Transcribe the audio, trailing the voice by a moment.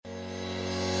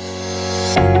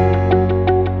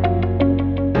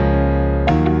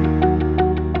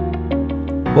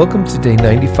Welcome to day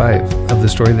 95 of The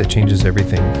Story That Changes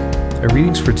Everything. Our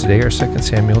readings for today are 2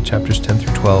 Samuel chapters 10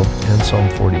 through 12 and Psalm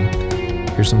 40.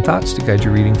 Here's some thoughts to guide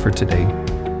your reading for today.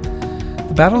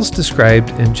 The battles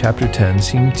described in chapter 10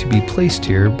 seem to be placed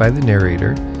here by the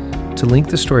narrator to link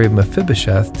the story of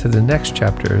Mephibosheth to the next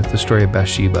chapter, the story of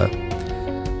Bathsheba.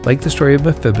 Like the story of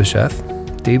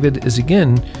Mephibosheth, David is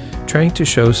again trying to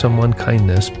show someone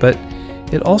kindness, but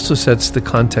it also sets the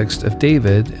context of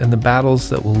David and the battles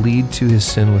that will lead to his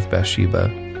sin with Bathsheba.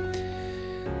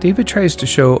 David tries to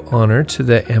show honor to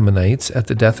the Ammonites at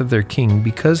the death of their king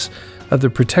because of the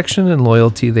protection and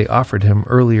loyalty they offered him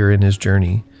earlier in his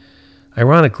journey.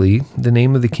 Ironically, the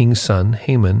name of the king's son,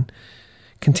 Haman,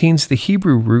 contains the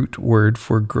Hebrew root word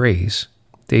for grace.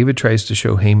 David tries to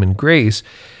show Haman grace,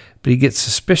 but he gets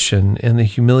suspicion and the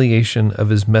humiliation of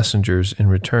his messengers in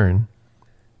return.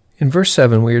 In verse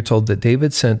 7, we are told that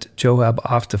David sent Joab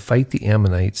off to fight the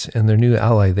Ammonites and their new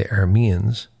ally, the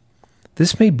Arameans.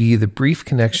 This may be the brief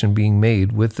connection being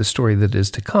made with the story that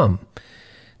is to come.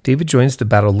 David joins the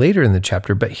battle later in the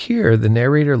chapter, but here the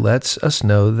narrator lets us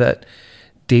know that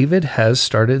David has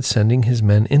started sending his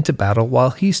men into battle while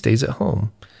he stays at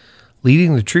home.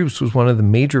 Leading the troops was one of the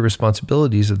major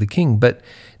responsibilities of the king, but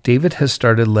David has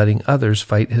started letting others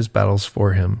fight his battles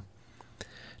for him.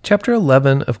 Chapter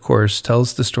 11, of course,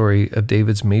 tells the story of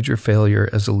David's major failure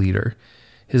as a leader,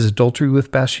 his adultery with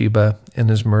Bathsheba,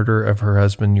 and his murder of her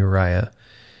husband Uriah.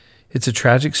 It's a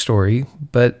tragic story,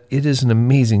 but it is an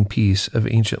amazing piece of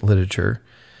ancient literature.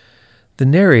 The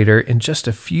narrator, in just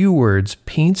a few words,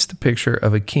 paints the picture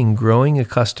of a king growing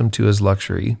accustomed to his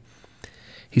luxury.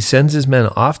 He sends his men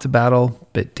off to battle,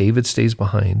 but David stays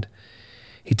behind.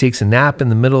 He takes a nap in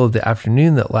the middle of the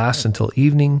afternoon that lasts until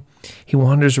evening. He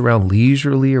wanders around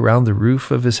leisurely around the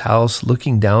roof of his house,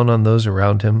 looking down on those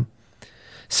around him.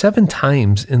 7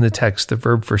 times in the text, the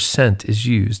verb for sent is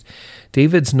used.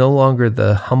 David's no longer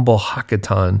the humble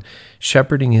Hakatan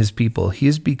shepherding his people. He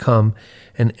has become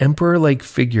an emperor-like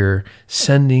figure,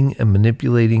 sending and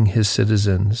manipulating his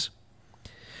citizens.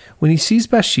 When he sees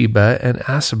Bathsheba and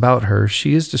asks about her,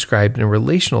 she is described in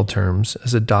relational terms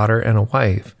as a daughter and a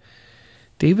wife.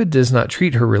 David does not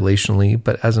treat her relationally,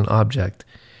 but as an object.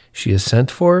 She is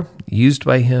sent for, used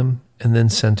by him, and then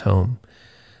sent home.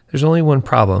 There's only one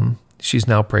problem. She's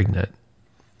now pregnant.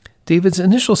 David's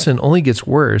initial sin only gets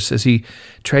worse as he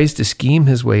tries to scheme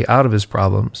his way out of his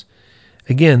problems.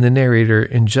 Again, the narrator,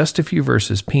 in just a few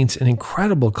verses, paints an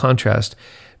incredible contrast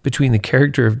between the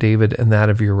character of David and that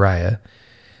of Uriah.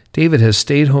 David has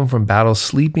stayed home from battle,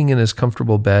 sleeping in his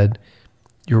comfortable bed.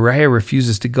 Uriah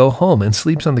refuses to go home and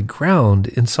sleeps on the ground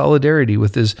in solidarity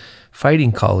with his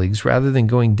fighting colleagues rather than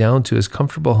going down to his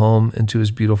comfortable home and to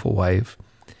his beautiful wife.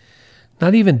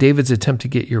 Not even David's attempt to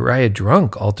get Uriah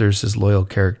drunk alters his loyal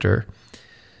character.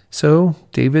 So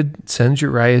David sends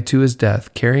Uriah to his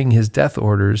death, carrying his death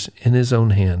orders in his own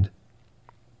hand.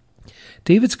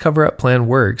 David's cover-up plan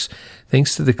works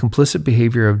thanks to the complicit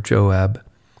behavior of Joab.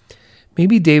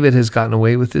 Maybe David has gotten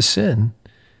away with his sin.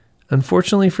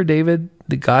 Unfortunately for David,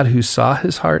 the God who saw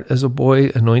his heart as a boy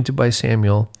anointed by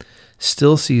Samuel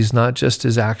still sees not just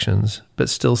his actions, but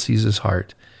still sees his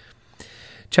heart.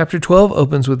 Chapter 12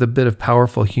 opens with a bit of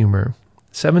powerful humor.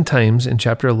 7 times in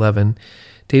chapter 11,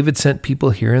 David sent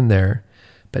people here and there,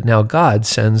 but now God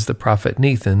sends the prophet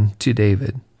Nathan to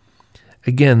David.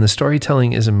 Again, the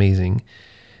storytelling is amazing.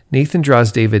 Nathan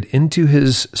draws David into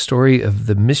his story of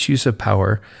the misuse of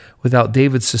power without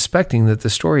David suspecting that the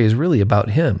story is really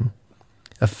about him.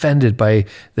 Offended by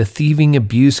the thieving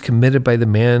abuse committed by the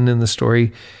man in the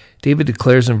story, David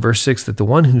declares in verse 6 that the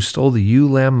one who stole the ewe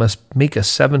lamb must make a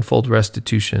 7-fold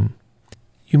restitution.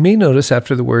 You may notice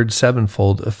after the word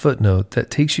 7-fold a footnote that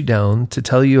takes you down to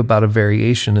tell you about a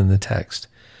variation in the text.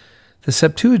 The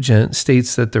Septuagint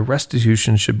states that the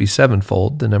restitution should be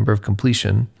 7-fold, the number of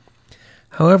completion.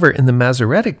 However, in the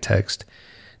Masoretic text,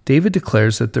 David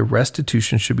declares that the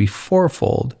restitution should be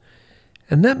 4-fold.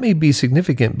 And that may be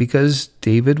significant because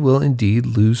David will indeed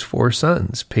lose 4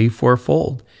 sons, pay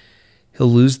 4-fold. He'll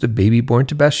lose the baby born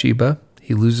to Bathsheba,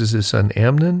 he loses his son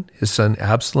Amnon, his son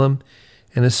Absalom,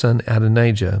 and his son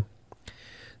Adonijah.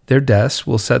 Their deaths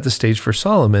will set the stage for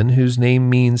Solomon, whose name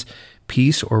means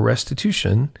peace or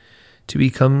restitution, to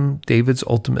become David's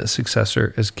ultimate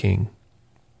successor as king.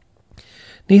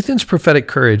 Nathan's prophetic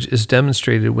courage is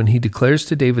demonstrated when he declares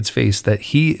to David's face that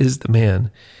he is the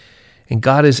man, and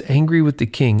God is angry with the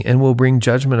king and will bring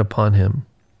judgment upon him.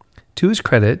 To his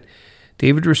credit,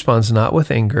 David responds not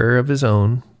with anger of his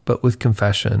own, but with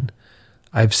confession.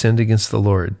 "I've sinned against the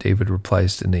Lord," David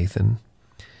replies to Nathan.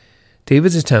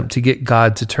 David's attempt to get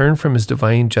God to turn from his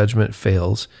divine judgment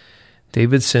fails.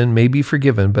 David's sin may be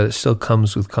forgiven, but it still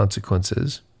comes with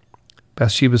consequences.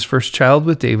 Bathsheba's first child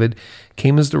with David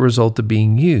came as the result of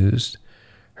being used.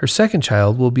 Her second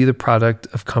child will be the product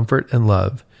of comfort and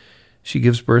love. She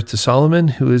gives birth to Solomon,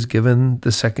 who is given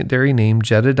the secondary name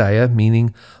Jedediah,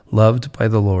 meaning loved by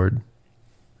the Lord.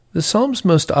 The Psalms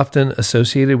most often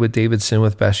associated with David's sin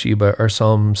with Bathsheba are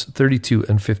Psalms 32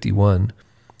 and 51.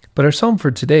 But our psalm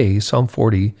for today, Psalm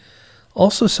 40,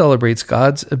 also celebrates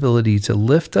God's ability to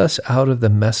lift us out of the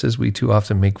messes we too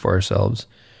often make for ourselves.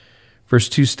 Verse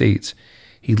 2 states,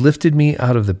 "He lifted me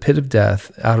out of the pit of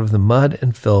death, out of the mud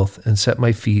and filth, and set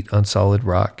my feet on solid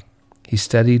rock. He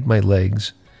steadied my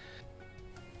legs."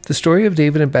 The story of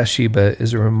David and Bathsheba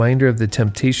is a reminder of the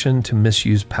temptation to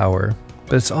misuse power,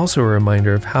 but it's also a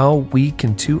reminder of how we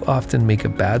can too often make a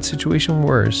bad situation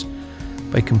worse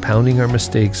by compounding our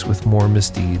mistakes with more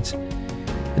misdeeds.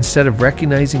 Instead of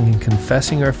recognizing and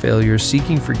confessing our failures,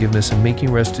 seeking forgiveness, and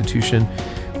making restitution,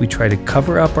 we try to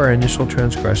cover up our initial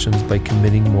transgressions by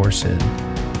committing more sin.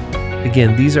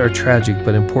 Again, these are tragic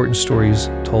but important stories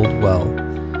told well.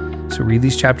 So read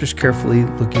these chapters carefully,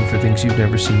 looking for things you've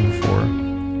never seen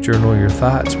before. Journal your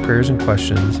thoughts, prayers, and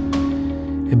questions,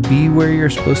 and be where you're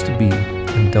supposed to be,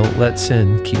 and don't let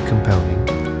sin keep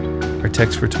compounding. Our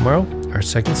text for tomorrow are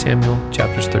 2 Samuel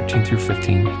chapters 13 through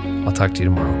 15. I'll talk to you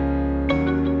tomorrow.